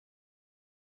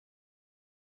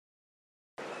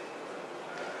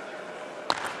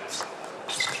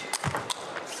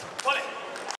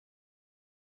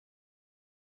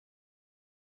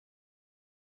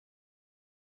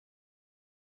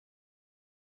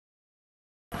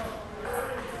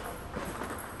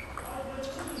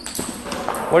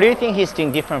What do you think he's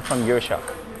doing different from your shot?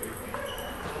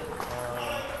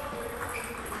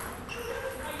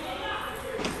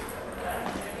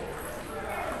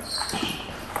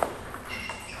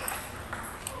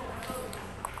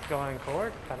 Going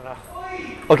forward? I don't know.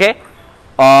 Okay.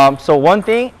 So one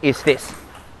thing is this.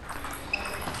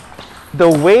 The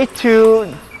way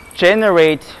to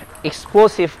generate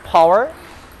explosive power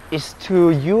is to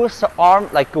use the arm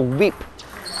like a whip.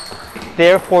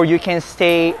 Therefore, you can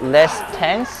stay less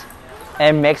tense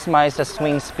and maximize the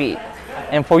swing speed.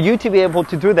 And for you to be able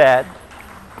to do that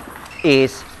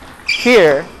is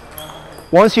here,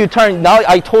 once you turn, now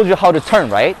I told you how to turn,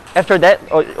 right? After that,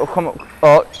 come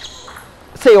on,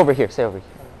 stay over here, stay over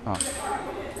here.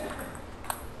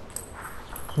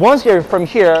 Once you're from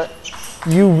here,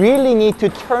 you really need to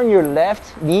turn your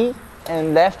left knee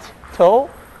and left toe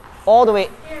all the way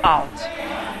out.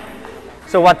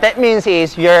 So what that means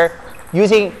is you're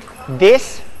using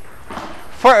this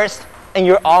first and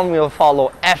your arm will follow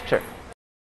after.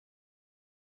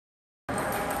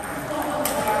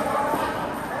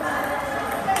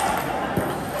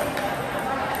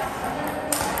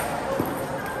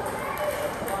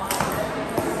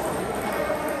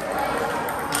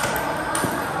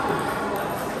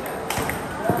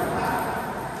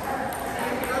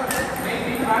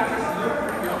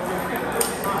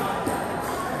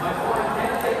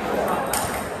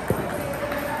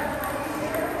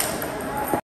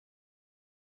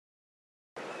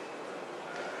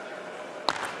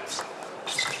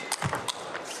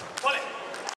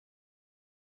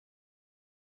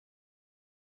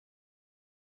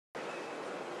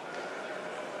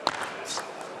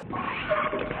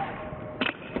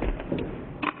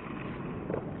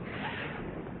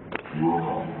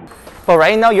 But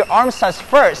right now your arm starts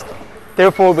first,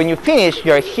 therefore when you finish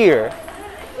you're here,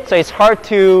 so it's hard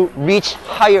to reach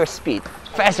higher speed,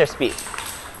 faster speed.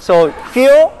 So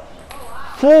feel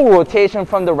full rotation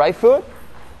from the right foot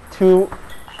to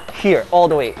here all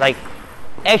the way, like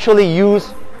actually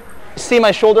use, see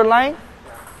my shoulder line,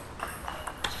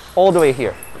 all the way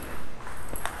here,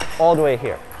 all the way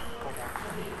here.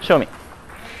 Show me.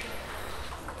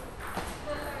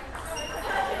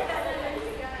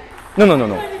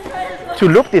 No. To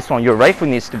loop this one, your right foot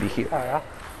needs to be here. Oh, yeah?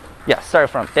 Yeah,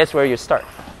 start from, that's where you start.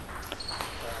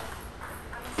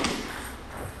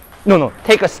 No,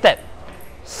 take a step.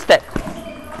 Step.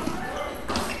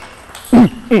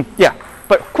 Yeah,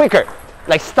 but quicker,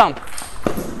 like stomp.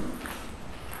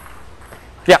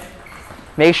 Yeah,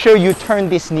 make sure you turn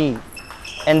this knee,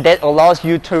 and that allows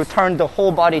you to turn the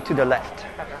whole body to the left.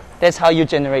 That's how you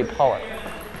generate power.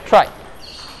 Try.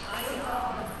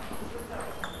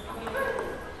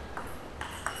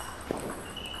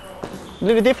 A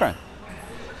little different.